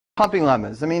pumping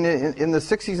lemmas. I mean, in the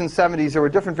 60s and 70s, there were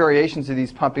different variations of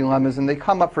these pumping lemmas, and they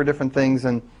come up for different things,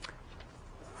 and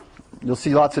you'll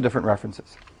see lots of different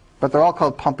references. But they're all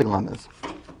called pumping lemmas.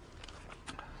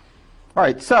 All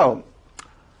right, so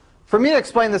for me to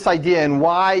explain this idea and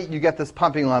why you get this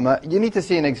pumping lemma, you need to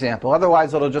see an example.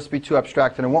 Otherwise, it'll just be too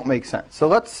abstract and it won't make sense. So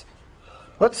let's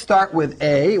start with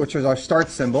A, which is our start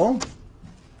symbol,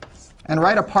 and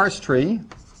write a parse tree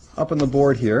up on the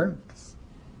board here.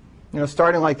 You know,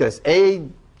 starting like this. A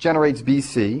generates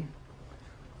BC.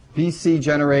 BC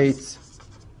generates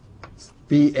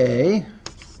BA.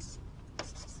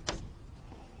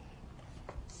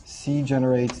 C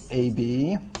generates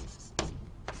AB. I'm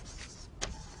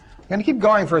going to keep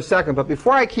going for a second, but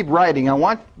before I keep writing, I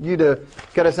want you to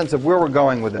get a sense of where we're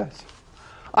going with this.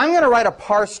 I'm going to write a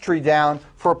parse tree down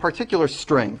for a particular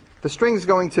string. The string is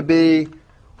going to be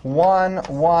 1,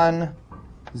 1,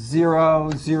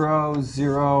 0, 0,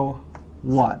 0,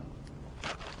 1.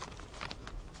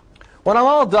 When I'm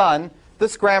all done,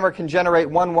 this grammar can generate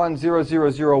 1, 1, 0, 0,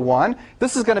 0, 1.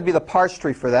 This is going to be the parse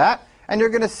tree for that. And you're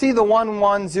going to see the 1,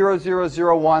 1, 0, 0,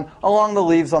 0, 1 along the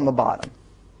leaves on the bottom,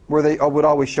 where they would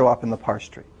always show up in the parse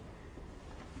tree.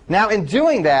 Now, in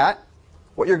doing that,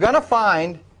 what you're going to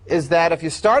find is that if you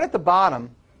start at the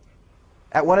bottom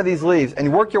at one of these leaves and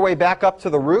you work your way back up to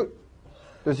the root,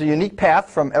 there's a unique path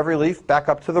from every leaf back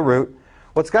up to the root.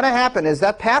 What's going to happen is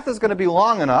that path is going to be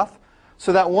long enough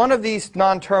so that one of these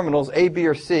non-terminals, A, B,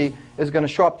 or C, is going to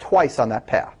show up twice on that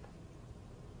path.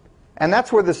 And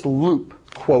that's where this loop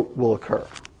quote will occur.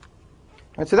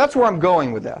 And so that's where I'm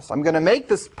going with this. I'm going to make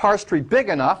this parse tree big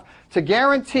enough to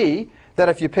guarantee that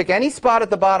if you pick any spot at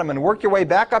the bottom and work your way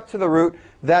back up to the root,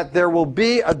 that there will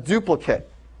be a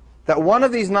duplicate, that one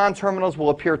of these non-terminals will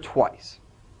appear twice.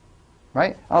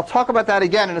 Right? I'll talk about that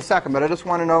again in a second, but I just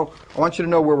want you to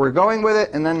know where we're going with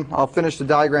it, and then I'll finish the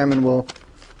diagram and we'll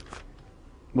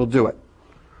do it.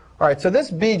 All right, so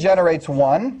this B generates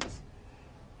 1.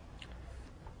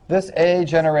 This A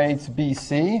generates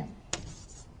BC.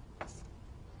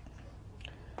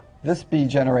 This B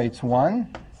generates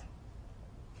 1.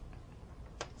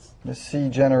 This C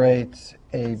generates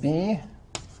AB.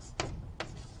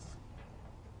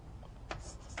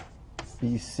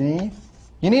 BC.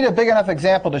 You need a big enough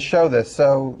example to show this,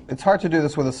 so it's hard to do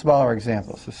this with a smaller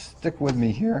example. So stick with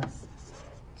me here.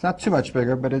 It's not too much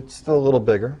bigger, but it's still a little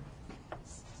bigger.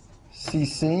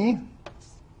 CC.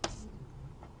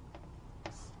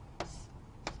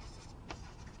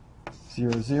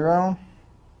 Zero, 0.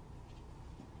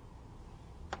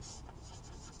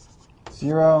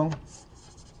 0,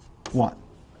 1.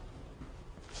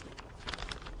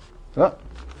 Oh,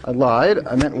 I lied.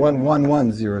 I meant 1, 1,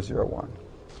 1, 0, 0, 1.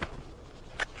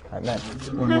 I meant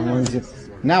 1, 1, 1, 0.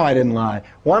 Now I didn't lie.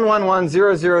 1, 1, 1,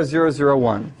 0, 0, 0, 0,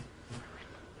 1.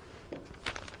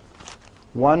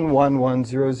 1, 1, 1,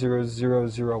 0, 0, 0,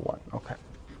 0, 1. Okay.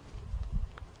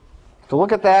 So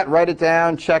look at that, write it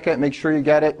down, check it, make sure you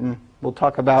get it, and we'll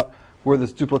talk about where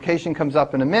this duplication comes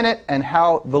up in a minute and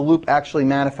how the loop actually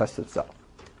manifests itself.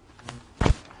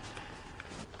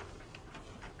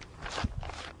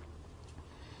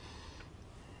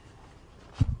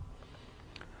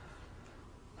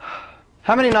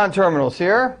 How many non-terminals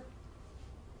here?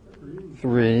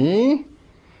 3.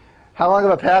 How long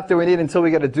of a path do we need until we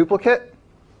get a duplicate?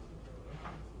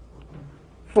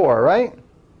 4, right?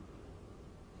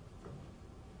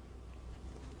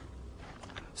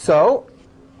 So,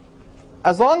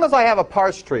 as long as I have a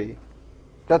parse tree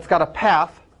that's got a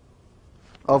path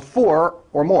of 4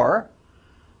 or more,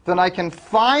 then I can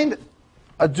find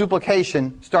a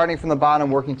duplication starting from the bottom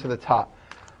working to the top.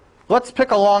 Let's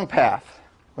pick a long path.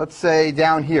 Let's say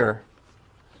down here.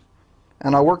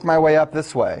 And I'll work my way up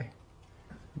this way.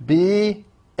 B,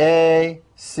 A,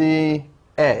 C,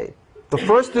 A. The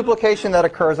first duplication that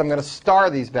occurs, I'm going to star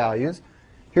these values.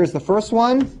 Here's the first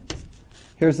one.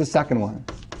 Here's the second one.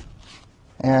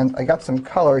 And I got some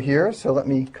color here, so let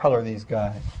me color these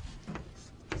guys.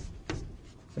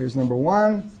 There's number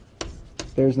 1.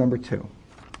 There's number 2.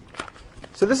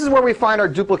 So this is where we find our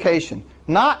duplication.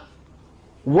 Not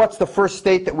what's the first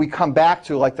state that we come back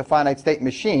to, like the finite state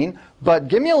machine, but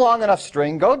give me a long enough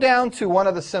string, go down to one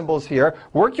of the symbols here,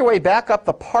 work your way back up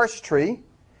the parse tree,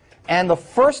 and the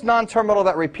first non-terminal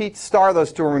that repeats, star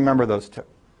those two and remember those two.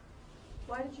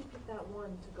 Why did you pick that one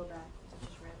to go back?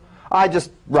 Just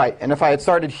random? Right. And if I had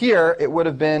started here, it would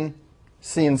have been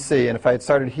C and C. And if I had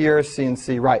started here, C and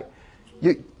C, right.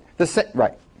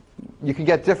 Right. You can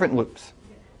get different loops.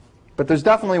 But there's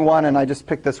definitely one, and I just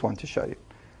picked this one to show you.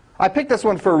 I picked this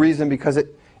one for a reason because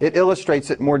it illustrates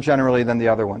it more generally than the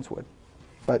other ones would.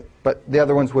 But the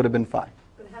other ones would have been fine.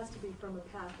 But it has to be from a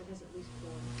path that has at least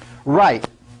 4. Right.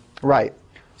 Right.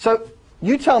 So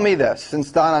you tell me this,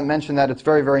 since Donna mentioned that it's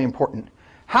very, very important.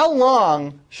 How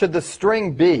long should the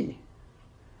string be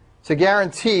to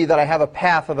guarantee that I have a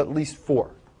path of at least 4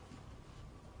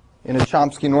 in a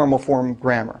Chomsky normal form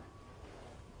grammar?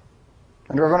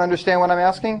 And do everyone understand what I'm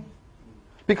asking?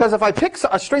 Because if I pick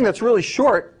a string that's really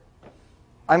short,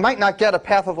 I might not get a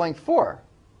path of length 4.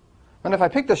 And if I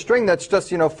picked a string that's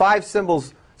just, 5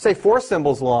 symbols, say 4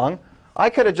 symbols long, I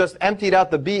could have just emptied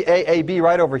out the BAAB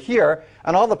right over here,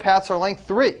 and all the paths are length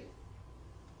 3.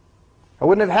 I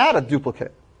wouldn't have had a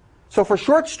duplicate. So for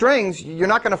short strings, you're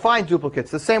not going to find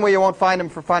duplicates, the same way you won't find them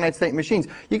for finite state machines.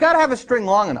 You've got to have a string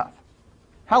long enough.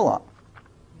 How long?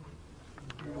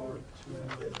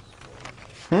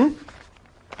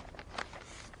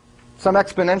 Some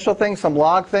exponential thing, some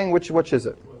log thing? Which is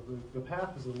it? Well, the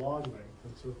path is a log length,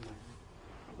 and so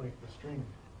the length of the string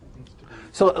needs to be...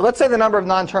 So let's say the number of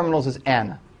non-terminals is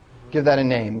n. Give that a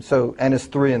name. So n is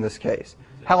 3 in this case.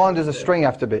 How long does a string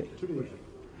have to be? 2 to the n.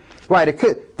 Right. It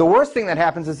could. The worst thing that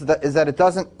happens is that it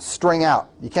doesn't string out.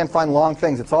 You can't find long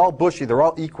things. It's all bushy. They're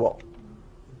all equal.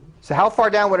 So how far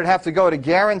down would it have to go to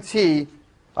guarantee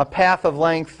a path of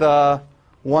length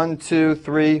 1, 2,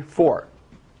 3, 4?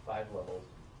 5 levels.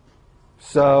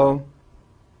 So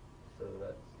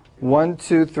That's 1,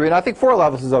 2, 3. And I think 4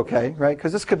 levels is okay, right?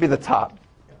 Because this could be the top.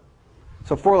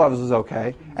 So 4 levels is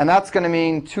okay. And that's going to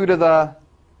mean 2 to the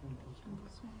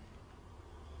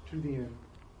 2 to the n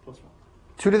plus 1.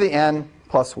 2 to the n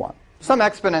plus 1. Some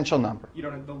exponential number. You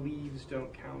don't have the leaves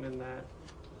don't count in that.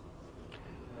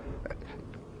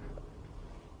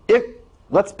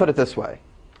 Let's put it this way.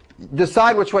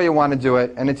 Decide which way you want to do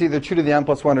it, and it's either 2 to the n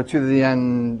plus 1 or 2 to the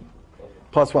n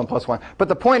plus 1 plus 1. But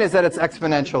the point is that it's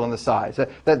exponential in the size,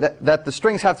 that the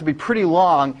strings have to be pretty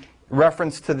long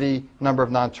reference to the number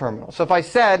of non-terminals. So if I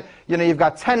said, you've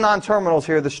got 10 non-terminals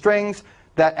here, the strings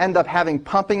that end up having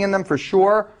pumping in them for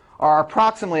sure are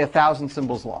approximately 1,000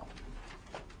 symbols long.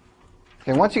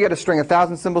 Okay, once you get a string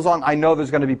 1,000 symbols long, I know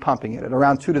there's going to be pumping in it,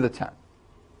 around 2 to the 10.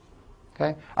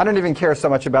 Okay? I don't even care so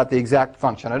much about the exact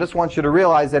function. I just want you to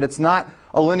realize that it's not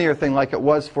a linear thing like it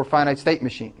was for finite state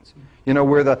machines,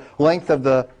 where the length of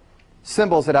the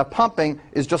symbols that have pumping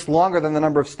is just longer than the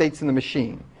number of states in the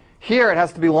machine. Here it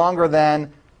has to be longer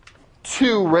than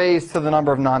 2 raised to the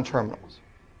number of non-terminals.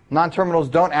 Non-terminals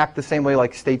don't act the same way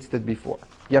like states did before.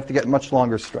 You have to get much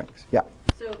longer strings. Yeah.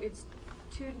 So it's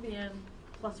 2 to the n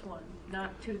plus 1,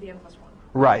 not 2 to the n plus 1.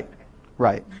 Right. Okay.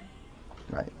 Right.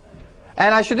 Right.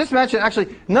 And I should just mention,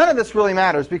 actually, none of this really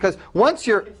matters because once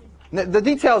the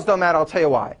details don't matter, I'll tell you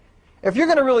why. If you're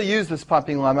going to really use this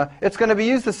pumping lemma, it's going to be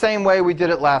used the same way we did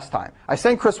it last time. I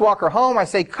send Chris Walker home, I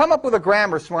say, come up with a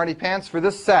grammar, smarty pants, for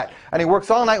this set. And he works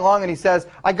all night long and he says,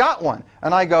 I got one.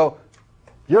 And I go,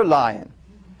 you're lying.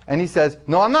 And he says,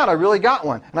 no, I'm not, I really got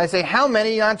one. And I say, how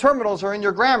many non-terminals are in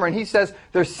your grammar? And he says,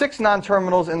 there's 6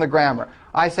 non-terminals in the grammar.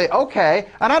 I say, okay,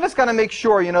 and I just got to make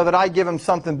sure, that I give him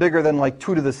something bigger than like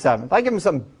 2 to the 7th. I give him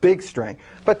some big string.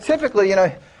 But typically,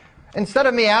 instead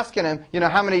of me asking him,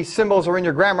 how many symbols are in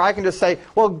your grammar, I can just say,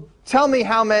 well, tell me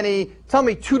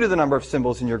 2 to the number of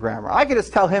symbols in your grammar. I can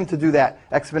just tell him to do that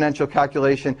exponential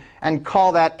calculation and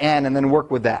call that n and then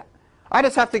work with that. I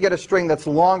just have to get a string that's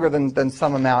longer than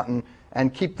some amount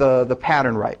and keep the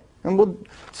pattern right. And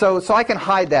so I can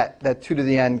hide that 2 to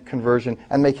the n conversion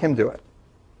and make him do it.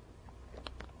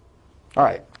 All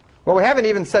right. Well, we haven't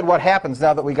even said what happens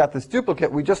now that we got this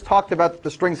duplicate. We just talked about that the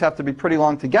strings have to be pretty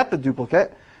long to get the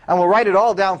duplicate. And we'll write it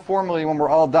all down formally when we're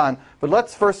all done. But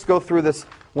let's first go through this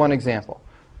one example.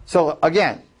 So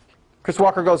again, Chris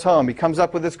Walker goes home. He comes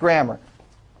up with this grammar.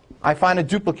 I find a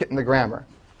duplicate in the grammar.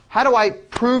 How do I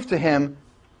prove to him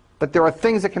that there are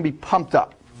things that can be pumped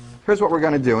up? Here's what we're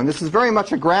going to do. And this is very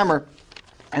much a grammar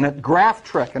and a graph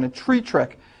trick and a tree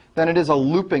trick than it is a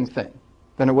looping thing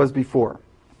than it was before.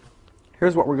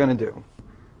 Here's what we're going to do.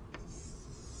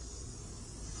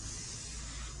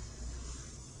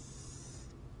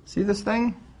 See this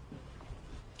thing?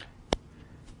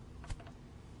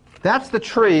 That's the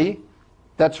tree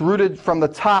that's rooted from the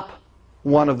top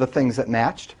one of the things that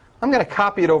matched. I'm going to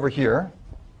copy it over here.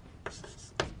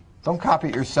 Don't copy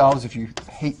it yourselves if you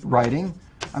hate writing.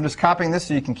 I'm just copying this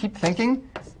so you can keep thinking,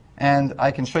 and I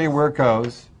can show you where it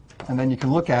goes, and then you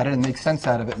can look at it and make sense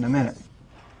out of it in a minute.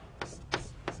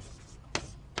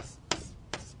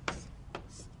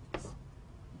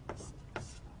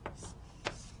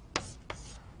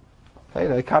 Okay,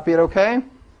 did I copy it okay?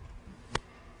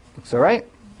 Looks all right.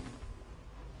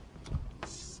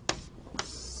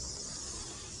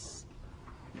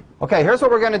 Okay, here's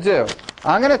what we're going to do.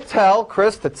 I'm going to tell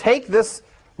Chris to take this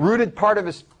rooted part of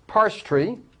his parse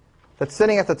tree that's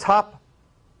sitting at the top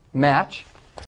match,